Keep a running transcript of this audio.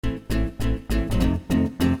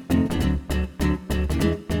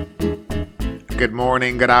good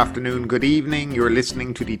morning, good afternoon, good evening. You're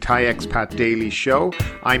listening to the Thai Expat Daily Show.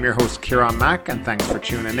 I'm your host Kieran Mack and thanks for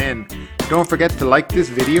tuning in. Don't forget to like this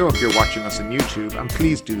video if you're watching us on YouTube and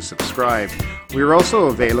please do subscribe. We're also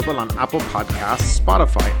available on Apple Podcasts,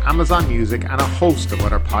 Spotify, Amazon Music and a host of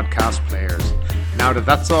other podcast players. Now that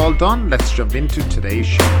that's all done, let's jump into today's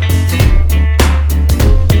show.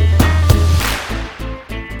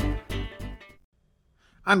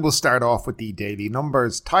 And we'll start off with the daily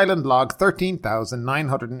numbers. Thailand logged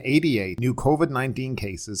 13,988 new COVID-19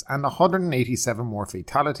 cases and 187 more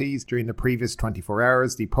fatalities during the previous 24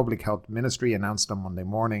 hours, the Public Health Ministry announced on Monday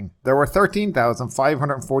morning. There were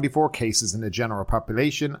 13,544 cases in the general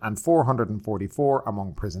population and 444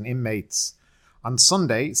 among prison inmates. On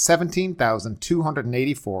Sunday,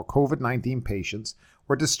 17,284 COVID-19 patients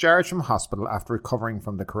were discharged from hospital after recovering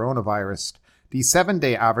from the coronavirus. The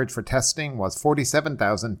 7-day average for testing was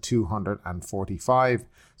 47,245.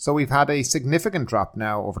 So we've had a significant drop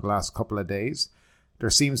now over the last couple of days. There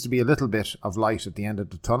seems to be a little bit of light at the end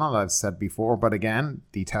of the tunnel, I've said before, but again,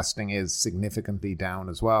 the testing is significantly down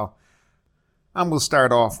as well. And we'll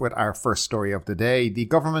start off with our first story of the day. The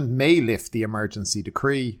government may lift the emergency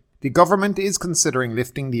decree. The government is considering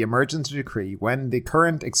lifting the emergency decree when the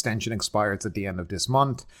current extension expires at the end of this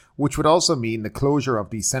month, which would also mean the closure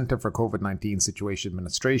of the Centre for COVID-19 Situation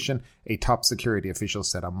Administration, a top security official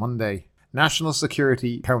said on Monday. National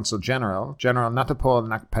Security Council General Natapol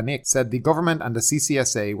Nakpanik said the government and the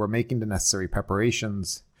CCSA were making the necessary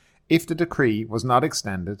preparations. If the decree was not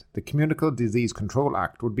extended, the Communicable Disease Control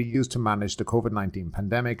Act would be used to manage the COVID-19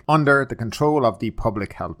 pandemic under the control of the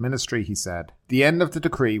Public Health Ministry, he said. The end of the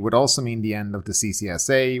decree would also mean the end of the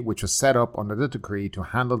CCSA, which was set up under the decree to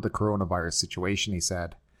handle the coronavirus situation, he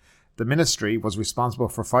said. The ministry was responsible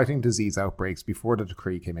for fighting disease outbreaks before the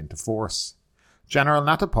decree came into force. General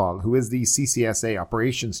Natapol, who is the CCSA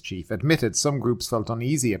operations chief, admitted some groups felt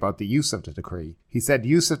uneasy about the use of the decree. He said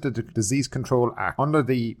use of the Disease Control Act under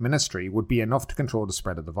the ministry would be enough to control the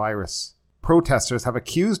spread of the virus. Protesters have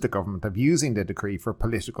accused the government of using the decree for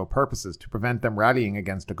political purposes to prevent them rallying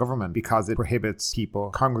against the government because it prohibits people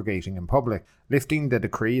congregating in public. Lifting the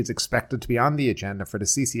decree is expected to be on the agenda for the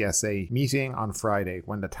CCSA meeting on Friday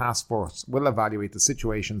when the task force will evaluate the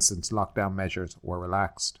situation since lockdown measures were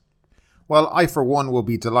relaxed. Well, I for one will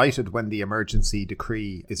be delighted when the emergency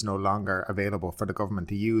decree is no longer available for the government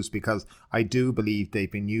to use because I do believe they've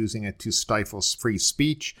been using it to stifle free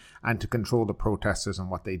speech and to control the protesters and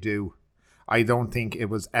what they do. I don't think it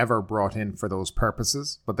was ever brought in for those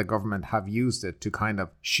purposes, but the government have used it to kind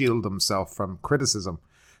of shield themselves from criticism.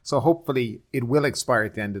 So hopefully it will expire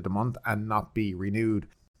at the end of the month and not be renewed.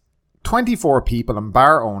 24 people and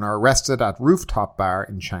bar owner arrested at rooftop bar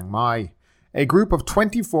in Chiang Mai. A group of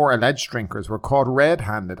 24 alleged drinkers were caught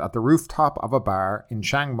red-handed at the rooftop of a bar in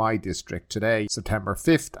Chiang Mai district today, September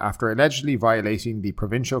 5th, after allegedly violating the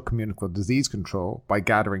provincial communicable disease control by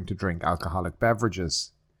gathering to drink alcoholic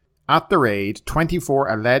beverages. At the raid, 24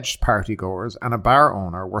 alleged partygoers and a bar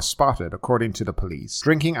owner were spotted, according to the police,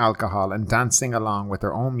 drinking alcohol and dancing along with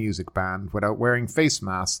their own music band without wearing face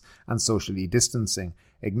masks and socially distancing,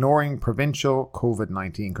 ignoring provincial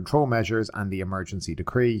COVID-19 control measures and the emergency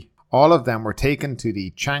decree. All of them were taken to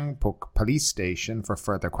the Chang Puk police station for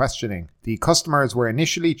further questioning. The customers were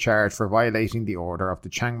initially charged for violating the order of the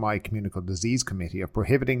Chiang Mai Communicable Disease Committee of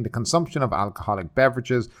prohibiting the consumption of alcoholic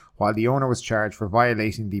beverages, while the owner was charged for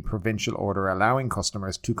violating the provincial order allowing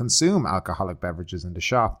customers to consume alcoholic beverages in the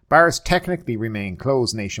shop. Bars technically remain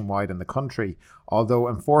closed nationwide in the country, although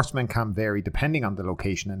enforcement can vary depending on the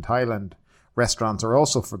location in Thailand. Restaurants are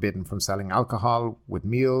also forbidden from selling alcohol with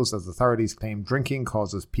meals as authorities claim drinking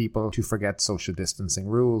causes people to forget social distancing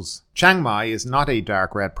rules. Chiang Mai is not a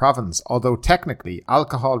dark red province, although technically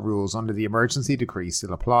alcohol rules under the emergency decree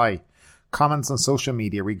still apply. Comments on social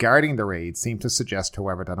media regarding the raid seem to suggest,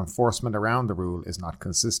 however, that enforcement around the rule is not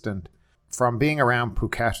consistent. From being around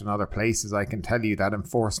Phuket and other places, I can tell you that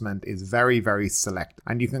enforcement is very, very select.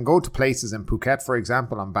 And you can go to places in Phuket, for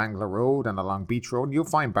example, on Bangla Road and along Beach Road, and you'll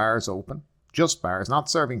find bars open. Just bars, not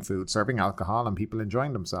serving food, serving alcohol and people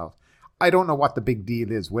enjoying themselves. I don't know what the big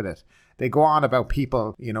deal is with it. They go on about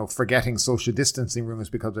people, forgetting social distancing rules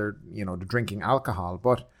because they're drinking alcohol.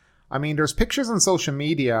 But I mean, there's pictures on social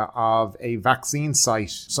media of a vaccine site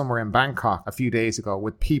somewhere in Bangkok a few days ago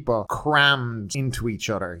with people crammed into each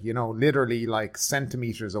other, literally like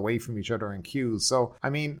centimeters away from each other in queues. So, I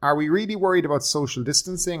mean, are we really worried about social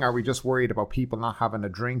distancing? Are we just worried about people not having a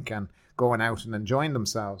drink and going out and enjoying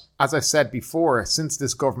themselves? As I've said before, since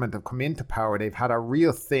this government have come into power, they've had a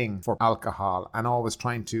real thing for alcohol and always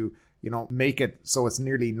trying to, make it so it's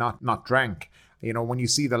nearly not drank. When you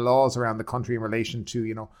see the laws around the country in relation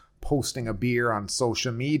to, posting a beer on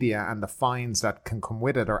social media and the fines that can come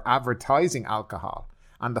with it, or advertising alcohol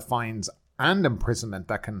and the fines and imprisonment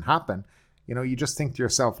that can happen, you just think to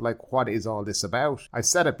yourself, like, what is all this about? I've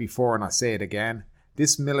said it before and I say it again.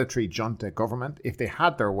 This military junta government, if they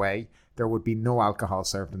had their way, there would be no alcohol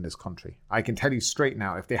served in this country. I can tell you straight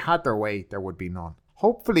now, if they had their way, there would be none.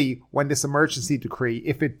 Hopefully, when this emergency decree,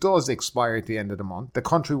 if it does expire at the end of the month, the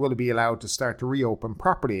country will be allowed to start to reopen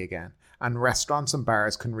properly again, and restaurants and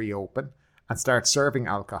bars can reopen and start serving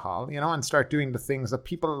alcohol, and start doing the things that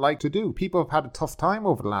people like to do. People have had a tough time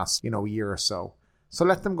over the last, year or so. So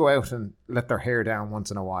let them go out and let their hair down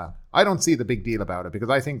once in a while. I don't see the big deal about it, because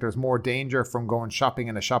I think there's more danger from going shopping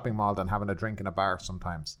in a shopping mall than having a drink in a bar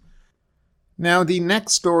sometimes. Now, the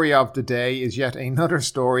next story of the day is yet another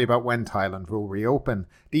story about when Thailand will reopen.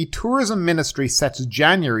 The Tourism Ministry sets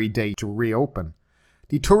January date to reopen.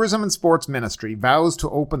 The Tourism and Sports Ministry vows to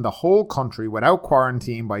open the whole country without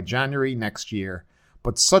quarantine by January next year,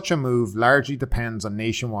 but such a move largely depends on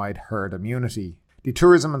nationwide herd immunity. The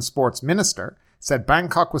Tourism and Sports Minister said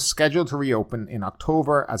Bangkok was scheduled to reopen in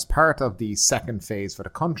October as part of the second phase for the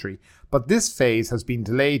country, but this phase has been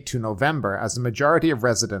delayed to November as the majority of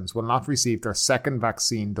residents will not receive their second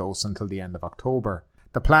vaccine dose until the end of October.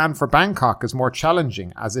 The plan for Bangkok is more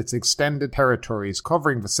challenging as its extended territories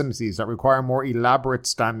covering vicinities that require more elaborate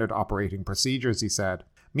standard operating procedures, he said.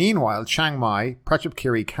 Meanwhile, Chiang Mai,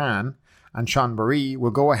 Prachapkiri Khan and Chonburi will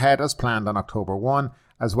go ahead as planned on October 1,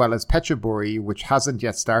 as well as Phetchaburi, which hasn't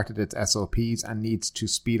yet started its SOPs and needs to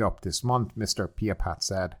speed up this month, Mr. Piyapat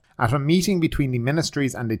said. At a meeting between the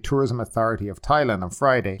ministries and the Tourism Authority of Thailand on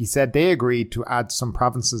Friday, he said they agreed to add some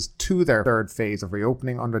provinces to their third phase of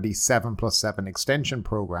reopening under the 7+7 extension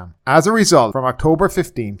program. As a result, from October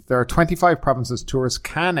 15th, there are 25 provinces tourists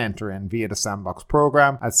can enter in via the Sandbox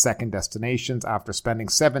program as second destinations after spending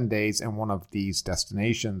 7 days in one of these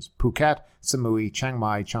destinations: Phuket, Samui, Chiang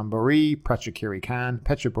Mai, Chonburi, Prachakiri Khan,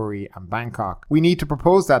 Phetchaburi and Bangkok. We need to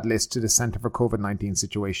propose that list to the Centre for COVID-19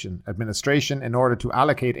 Situation Administration in order to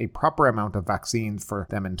allocate a proper amount of vaccines for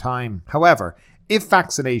them in time. However, if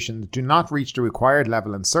vaccinations do not reach the required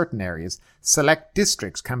level in certain areas, select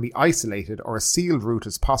districts can be isolated or a sealed route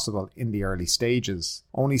is possible in the early stages.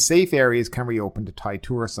 Only safe areas can reopen to Thai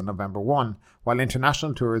tourists on November 1, while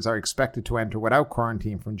international tours are expected to enter without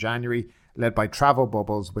quarantine from January, led by travel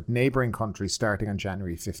bubbles with neighbouring countries starting on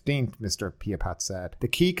January 15th, Mr. Piyapat said. The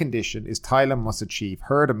key condition is Thailand must achieve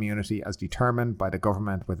herd immunity as determined by the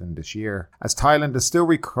government within this year. As Thailand is still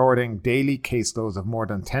recording daily caseloads of more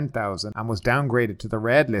than 10,000 and was downgraded to the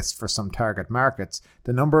red list for some target markets,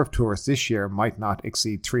 the number of tourists this year might not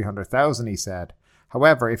exceed 300,000, he said.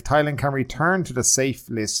 However, if Thailand can return to the safe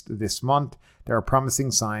list this month, there are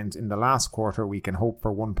promising signs in the last quarter we can hope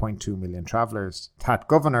for 1.2 million travellers. TAT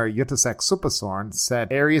Governor Yutasek Supasorn said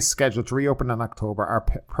areas scheduled to reopen in October are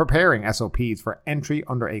preparing SOPs for entry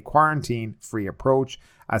under a quarantine-free approach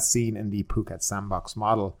as seen in the Phuket Sandbox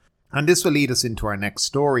model. And this will lead us into our next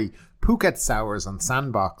story, Phuket sours on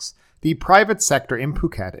Sandbox. The private sector in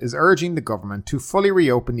Phuket is urging the government to fully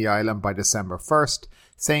reopen the island by December 1st,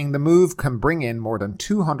 saying the move can bring in more than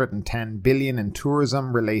 210 billion in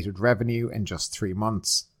tourism-related revenue in just 3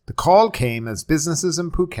 months. The call came as businesses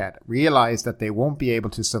in Phuket realised that they won't be able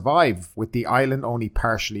to survive with the island only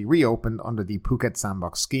partially reopened under the Phuket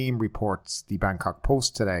Sandbox scheme, reports the Bangkok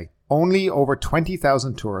Post today. Only over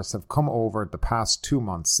 20,000 tourists have come over the past 2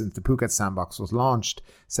 months since the Phuket Sandbox was launched,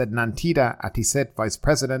 said Nantita Atiset, Vice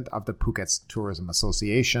President of the Phuket Tourism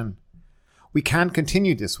Association. We can't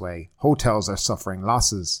continue this way. Hotels are suffering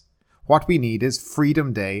losses. What we need is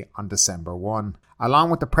Freedom Day on December 1.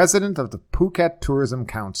 Along with the president of the Phuket Tourism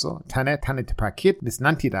Council, Tane Tanitapakit, Ms.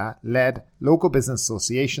 Nantita led local business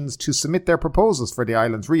associations to submit their proposals for the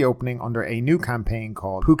island's reopening under a new campaign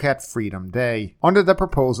called Phuket Freedom Day. Under the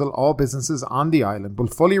proposal, all businesses on the island will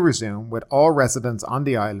fully resume, with all residents on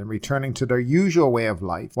the island returning to their usual way of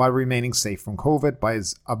life while remaining safe from COVID by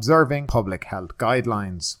observing public health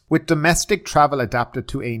guidelines. With domestic travel adapted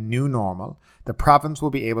to a new normal, the province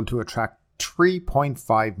will be able to attract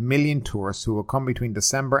 3.5 million tourists who will come between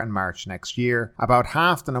December and March next year, about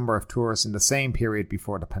half the number of tourists in the same period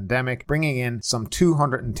before the pandemic, bringing in some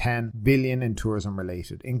 210 billion in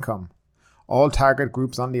tourism-related income. All target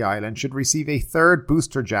groups on the island should receive a third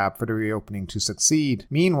booster jab for the reopening to succeed.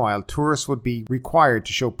 Meanwhile, tourists would be required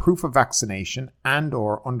to show proof of vaccination and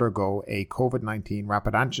or undergo a COVID-19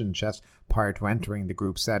 rapid antigen test prior to entering, the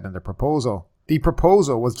group said in the proposal. The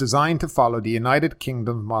proposal was designed to follow the United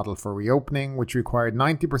Kingdom's model for reopening, which required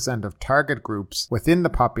 90% of target groups within the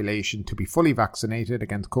population to be fully vaccinated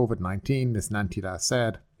against COVID-19, Ms. Nantita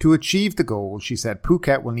said. To achieve the goal, she said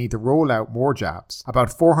Phuket will need to roll out more jabs.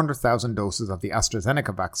 About 400,000 doses of the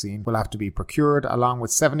AstraZeneca vaccine will have to be procured, along with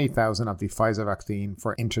 70,000 of the Pfizer vaccine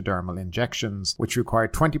for intradermal injections, which require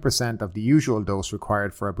 20% of the usual dose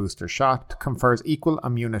required for a booster shot, confers equal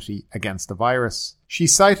immunity against the virus. She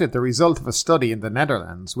cited the result of a study in the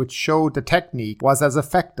Netherlands which showed the technique was as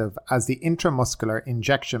effective as the intramuscular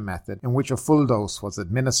injection method in which a full dose was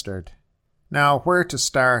administered. Now, where to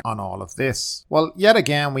start on all of this? Well, yet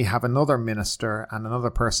again, we have another minister and another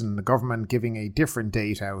person in the government giving a different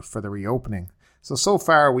date out for the reopening. So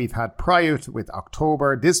far we've had Prayut with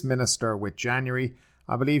October, this minister with January.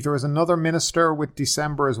 I believe there was another minister with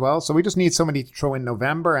December as well. So we just need somebody to throw in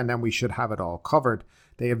November and then we should have it all covered.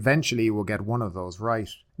 They eventually will get one of those right.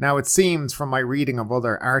 Now, it seems from my reading of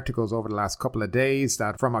other articles over the last couple of days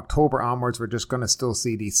that from October onwards, we're just going to still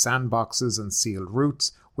see these sandboxes and sealed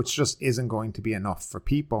routes, which just isn't going to be enough for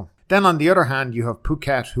people. Then on the other hand, you have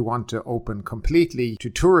Phuket who want to open completely to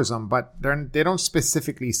tourism, but they don't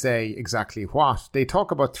specifically say exactly what. They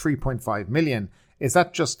talk about 3.5 million. Is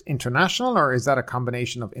that just international or is that a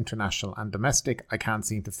combination of international and domestic? I can't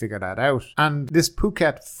seem to figure that out. And this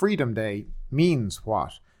Phuket Freedom Day means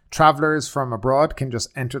what? Travellers from abroad can just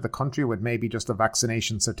enter the country with maybe just a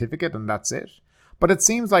vaccination certificate and that's it. But it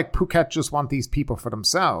seems like Phuket just want these people for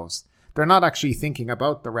themselves. They're not actually thinking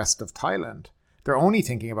about the rest of Thailand. They're only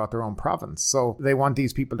thinking about their own province. So they want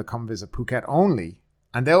these people to come visit Phuket only.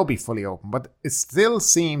 And they'll be fully open. But it still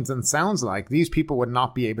seems and sounds like these people would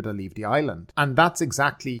not be able to leave the island. And that's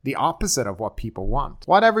exactly the opposite of what people want.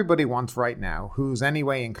 What everybody wants right now, who's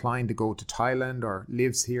anyway inclined to go to Thailand or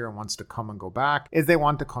lives here and wants to come and go back, is they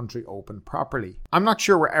want the country open properly. I'm not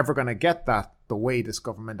sure we're ever going to get that, the way this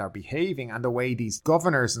government are behaving and the way these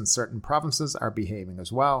governors in certain provinces are behaving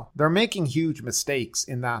as well. They're making huge mistakes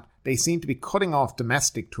in that they seem to be cutting off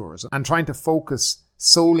domestic tourism and trying to focus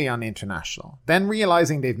solely on international, then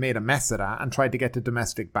realizing they've made a mess of that and tried to get the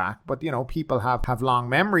domestic back. But, people have long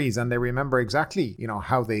memories and they remember exactly,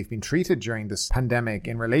 how they've been treated during this pandemic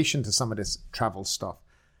in relation to some of this travel stuff.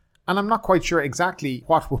 And I'm not quite sure exactly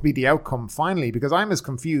what will be the outcome finally, because I'm as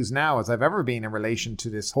confused now as I've ever been in relation to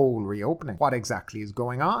this whole reopening. What exactly is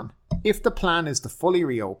going on? If the plan is to fully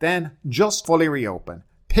reopen, then just fully reopen.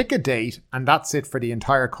 Pick a date and that's it for the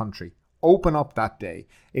entire country. Open up that day.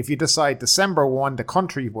 If you decide December 1, the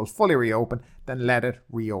country will fully reopen, then let it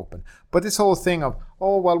reopen. But this whole thing of,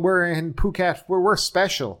 we're in Phuket, we're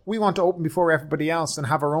special. We want to open before everybody else and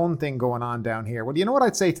have our own thing going on down here. Well, you know what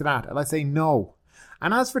I'd say to that? I'd say no.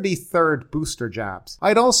 And as for the third booster jabs,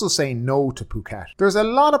 I'd also say no to Phuket. There's a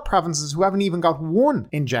lot of provinces who haven't even got one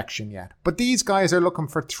injection yet, but these guys are looking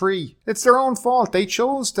for 3. It's their own fault. They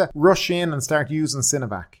chose to rush in and start using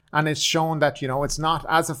Sinovac. And it's shown that, it's not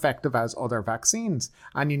as effective as other vaccines.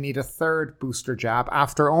 And you need a third booster jab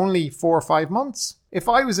after only 4 or 5 months. If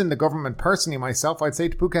I was in the government personally myself, I'd say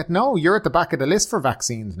to Phuket, no, you're at the back of the list for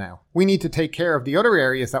vaccines now. We need to take care of the other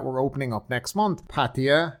areas that we're opening up next month.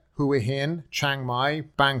 Pattaya, Hua Hin, Chiang Mai,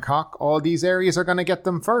 Bangkok, all these areas are going to get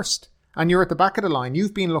them first. And you're at the back of the line.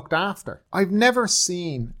 You've been looked after. I've never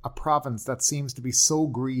seen a province that seems to be so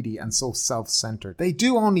greedy and so self-centered. They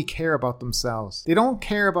do only care about themselves. They don't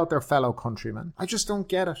care about their fellow countrymen. I just don't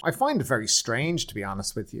get it. I find it very strange, to be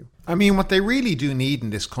honest with you. I mean, what they really do need in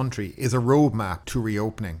this country is a roadmap to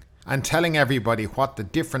reopening and telling everybody what the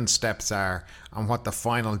different steps are and what the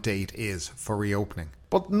final date is for reopening.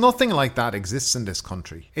 But nothing like that exists in this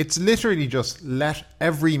country. It's literally just let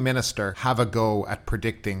every minister have a go at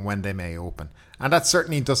predicting when they may open. And that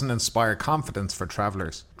certainly doesn't inspire confidence for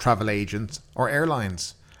travellers, travel agents or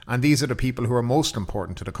airlines. And these are the people who are most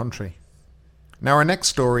important to the country. Now our next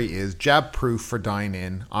story is jab proof for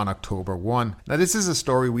dine-in on October 1. Now this is a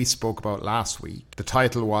story we spoke about last week. The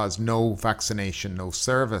title was No Vaccination, No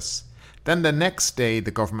Service. Then the next day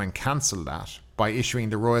the government cancelled that by issuing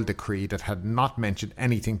the royal decree that had not mentioned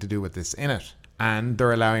anything to do with this in it. And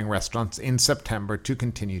they're allowing restaurants in September to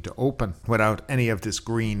continue to open without any of this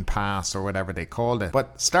green pass or whatever they called it.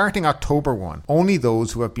 But starting October 1, only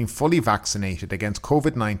those who have been fully vaccinated against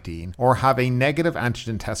COVID-19 or have a negative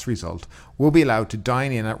antigen test result will be allowed to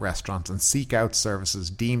dine in at restaurants and seek out services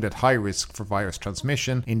deemed at high risk for virus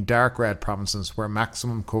transmission in dark red provinces where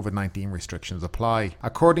maximum COVID-19 restrictions apply.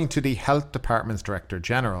 According to the Health Department's Director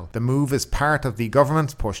General, the move is part of the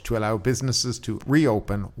government's push to allow businesses to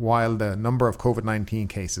reopen while the number of COVID COVID-19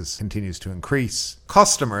 cases continues to increase.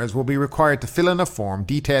 Customers will be required to fill in a form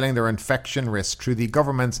detailing their infection risk through the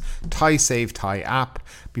government's Thai Save Thai app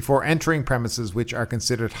before entering premises which are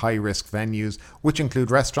considered high-risk venues, which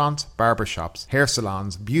include restaurants, barbershops, hair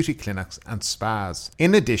salons, beauty clinics and spas.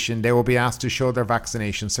 In addition, they will be asked to show their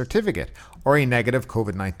vaccination certificate or a negative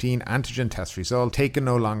COVID-19 antigen test result taken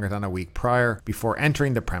no longer than a week prior before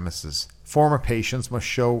entering the premises. Former patients must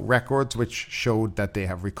show records which showed that they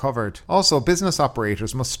have recovered. Also, business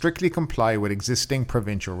operators must strictly comply with existing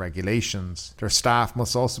provincial regulations. Their staff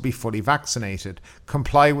must also be fully vaccinated,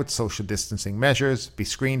 comply with social distancing measures, be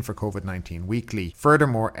screened for COVID-19 weekly.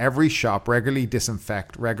 Furthermore, every shop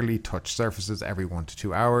regularly touch surfaces every 1 to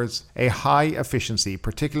 2 hours. A high-efficiency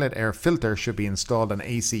particulate air filter should be installed on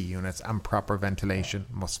AC units and proper ventilation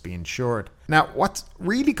must be ensured. Now, what's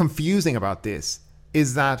really confusing about this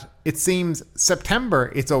is that it seems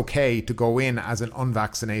September it's okay to go in as an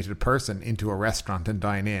unvaccinated person into a restaurant and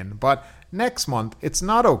dine in, but next month it's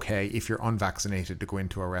not okay if you're unvaccinated to go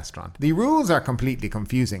into a restaurant. The rules are completely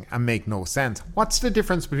confusing and make no sense. What's the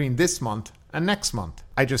difference between this month and next month?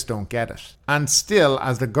 I just don't get it. And still,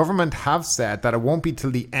 as the government have said, that it won't be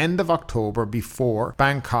till the end of October before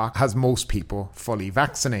Bangkok has most people fully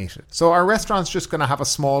vaccinated. So are restaurants just going to have a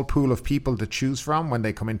small pool of people to choose from when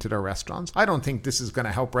they come into their restaurants? I don't think this is going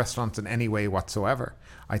to help restaurants in any way whatsoever.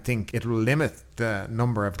 I think it will limit the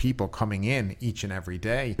number of people coming in each and every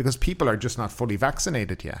day because people are just not fully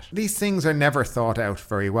vaccinated yet. These things are never thought out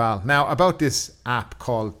very well. Now, about this app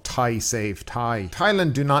called Thai Save Thai.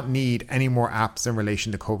 Thailand do not need any more apps in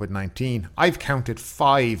relation to COVID-19. I've counted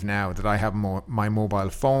 5 now that I have my mobile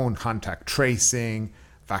phone, contact tracing,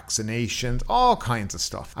 vaccinations, all kinds of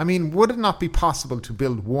stuff. I mean, would it not be possible to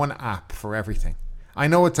build one app for everything? I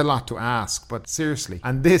know it's a lot to ask, but seriously.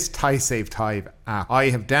 And this Thai Save Thai app, I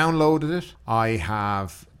have downloaded it. I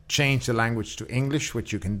have changed the language to English,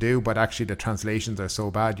 which you can do, but actually the translations are so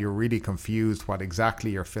bad you're really confused what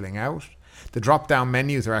exactly you're filling out. The drop-down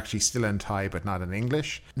menus are actually still in Thai but not in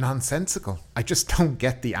English. Nonsensical. I just don't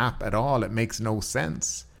get the app at all. It makes no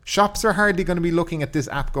sense. Shops are hardly going to be looking at this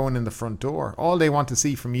app going in the front door. All they want to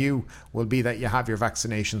see from you will be that you have your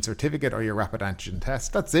vaccination certificate or your rapid antigen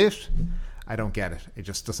test. That's it. I don't get it. It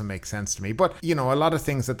just doesn't make sense to me. But, you know, a lot of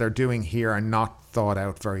things that they're doing here are not thought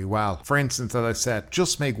out very well. For instance, as I said,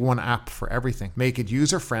 just make one app for everything. Make it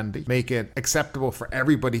user-friendly. Make it acceptable for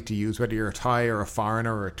everybody to use, whether you're a Thai or a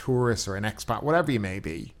foreigner or a tourist or an expat, whatever you may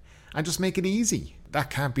be. And just make it easy. That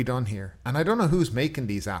can't be done here. And I don't know who's making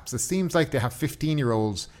these apps. It seems like they have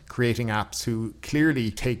 15-year-olds creating apps who clearly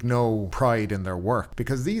take no pride in their work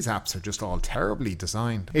because these apps are just all terribly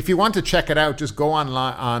designed. If you want to check it out, just go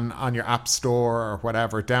online on your app store or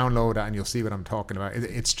whatever, download it and you'll see what I'm talking about.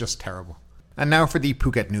 It's just terrible. And now for the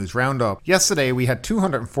Phuket News Roundup. Yesterday we had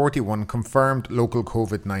 241 confirmed local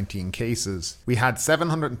COVID-19 cases. We had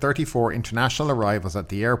 734 international arrivals at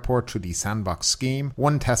the airport through the Sandbox scheme.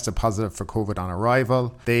 1 tested positive for COVID on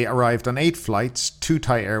arrival. They arrived on 8 flights, 2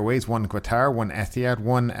 Thai Airways, 1 Qatar, 1 Etihad,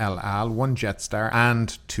 1 El Al, 1 Jetstar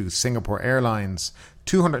and 2 Singapore Airlines.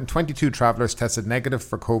 222 travellers tested negative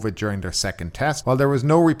for COVID during their second test, while there was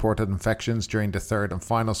no reported infections during the third and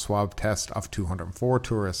final swab test of 204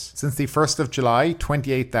 tourists. Since the 1st of July,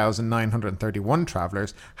 28,931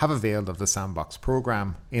 travellers have availed of the Sandbox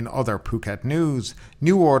programme. In other Phuket news,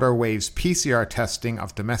 new order waives PCR testing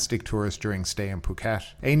of domestic tourists during stay in Phuket.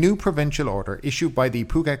 A new provincial order issued by the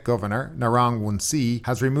Phuket Governor, Narong Wonsi,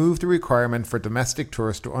 has removed the requirement for domestic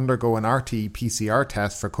tourists to undergo an RT-PCR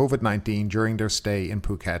test for COVID-19 during their stay in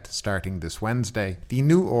Phuket starting this Wednesday. The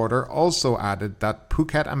new order also added that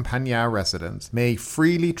Phuket and Phang residents may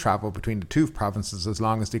freely travel between the 2 provinces as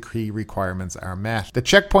long as the key requirements are met. The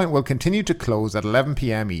checkpoint will continue to close at 11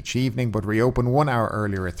 p.m. each evening but reopen 1 hour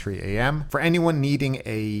earlier at 3 a.m. For anyone needing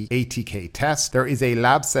a ATK test, there is a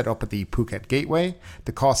lab set up at the Phuket Gateway.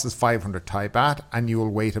 The cost is 500 Thai baht and you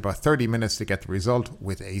will wait about 30 minutes to get the result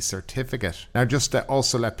with a certificate. Now, just to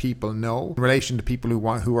also let people know, in relation to people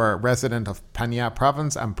who are resident of Phang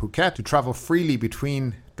province and Phuket, to travel freely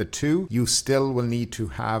between the 2, you still will need to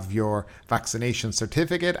have your vaccination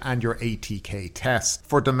certificate and your ATK test.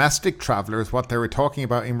 For domestic travellers, what they were talking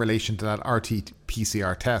about in relation to that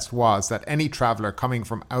RT-PCR test was that any traveller coming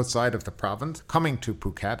from outside of the province, coming to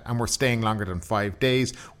Phuket and were staying longer than 5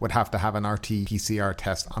 days, would have to have an RT-PCR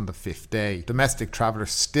test on the 5th day. Domestic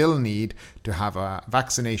travellers still need to have a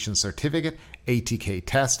vaccination certificate, ATK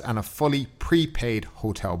test and a fully prepaid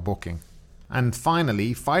hotel booking. And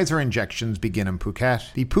finally, Pfizer injections begin in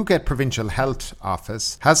Phuket. The Phuket Provincial Health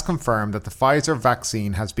Office has confirmed that the Pfizer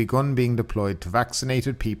vaccine has begun being deployed to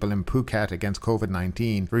vaccinated people in Phuket against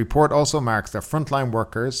COVID-19. The report also marks that frontline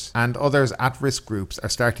workers and others at risk groups are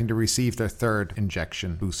starting to receive their third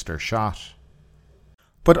injection booster shot.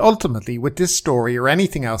 But ultimately, with this story or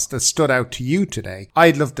anything else that stood out to you today,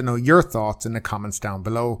 I'd love to know your thoughts in the comments down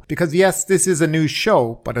below. Because yes, this is a news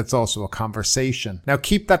show, but it's also a conversation. Now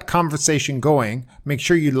keep that conversation going. Make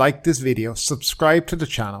sure you like this video, subscribe to the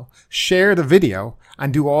channel, share the video,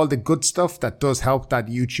 and do all the good stuff that does help that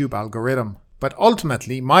YouTube algorithm. But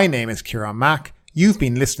ultimately, my name is Kieran Mack. You've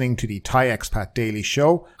been listening to the Thai Expat Daily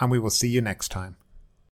Show, and we will see you next time.